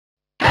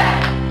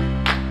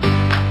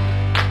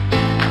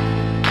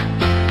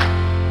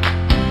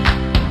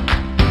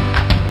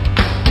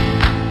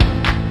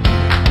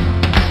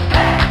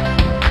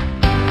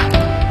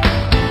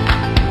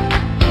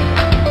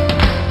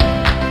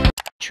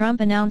Trump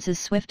announces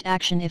swift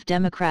action if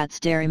Democrats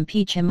dare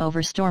impeach him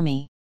over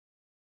Stormy.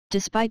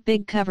 Despite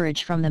big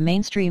coverage from the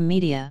mainstream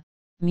media,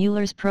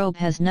 Mueller's probe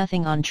has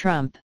nothing on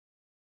Trump.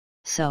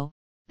 So,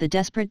 the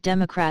desperate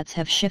Democrats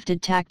have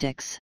shifted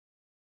tactics.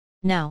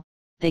 Now,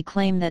 they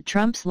claim that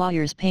Trump's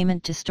lawyer's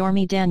payment to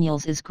Stormy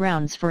Daniels is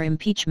grounds for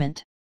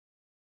impeachment.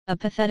 A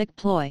pathetic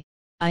ploy,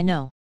 I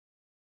know.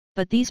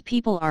 But these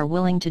people are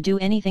willing to do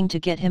anything to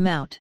get him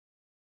out.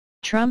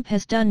 Trump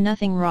has done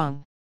nothing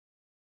wrong.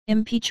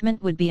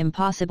 Impeachment would be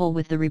impossible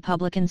with the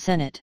Republican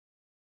Senate.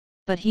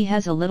 But he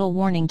has a little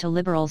warning to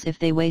liberals if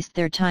they waste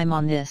their time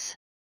on this.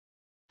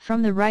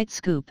 From the right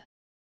scoop.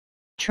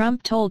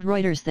 Trump told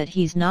Reuters that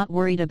he's not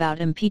worried about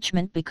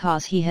impeachment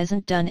because he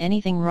hasn't done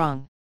anything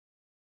wrong.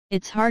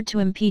 It's hard to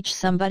impeach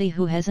somebody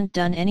who hasn't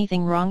done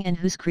anything wrong and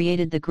who's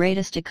created the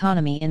greatest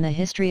economy in the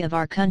history of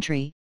our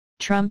country,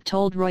 Trump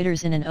told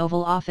Reuters in an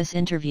Oval Office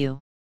interview.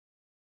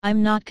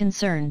 I'm not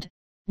concerned,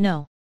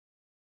 no.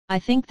 I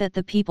think that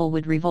the people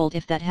would revolt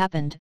if that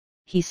happened,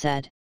 he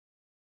said.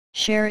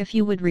 Share if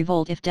you would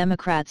revolt if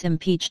Democrats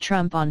impeach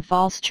Trump on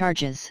false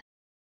charges.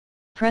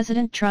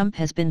 President Trump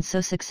has been so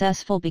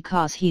successful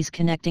because he's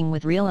connecting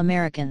with real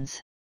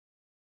Americans.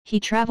 He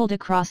traveled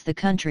across the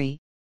country,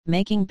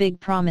 making big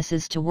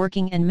promises to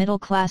working and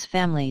middle-class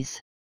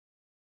families.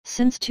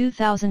 Since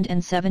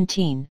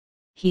 2017,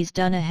 he's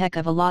done a heck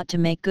of a lot to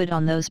make good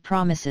on those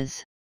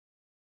promises.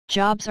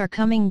 Jobs are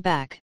coming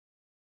back.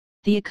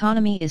 The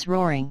economy is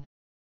roaring.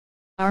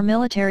 Our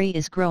military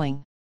is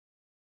growing.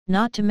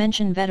 Not to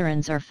mention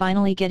veterans are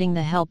finally getting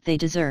the help they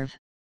deserve.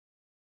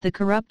 The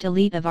corrupt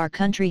elite of our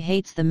country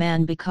hates the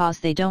man because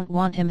they don't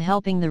want him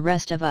helping the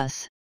rest of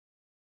us.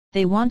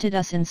 They wanted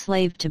us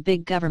enslaved to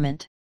big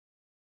government.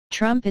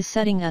 Trump is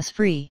setting us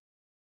free.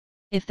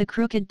 If the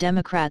crooked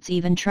Democrats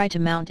even try to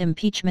mount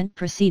impeachment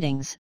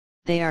proceedings,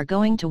 they are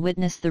going to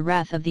witness the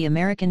wrath of the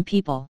American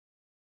people.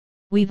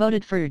 We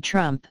voted for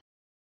Trump.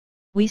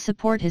 We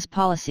support his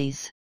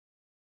policies.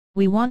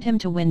 We want him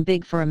to win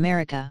big for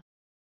America.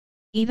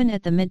 Even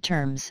at the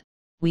midterms,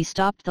 we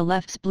stopped the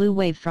left's blue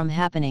wave from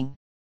happening.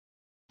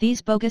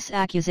 These bogus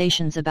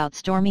accusations about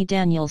Stormy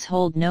Daniels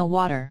hold no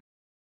water.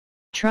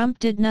 Trump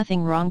did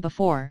nothing wrong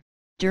before,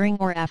 during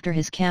or after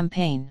his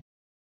campaign.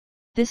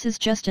 This is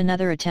just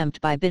another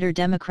attempt by bitter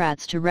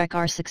Democrats to wreck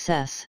our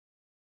success.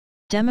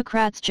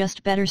 Democrats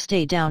just better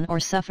stay down or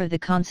suffer the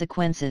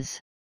consequences.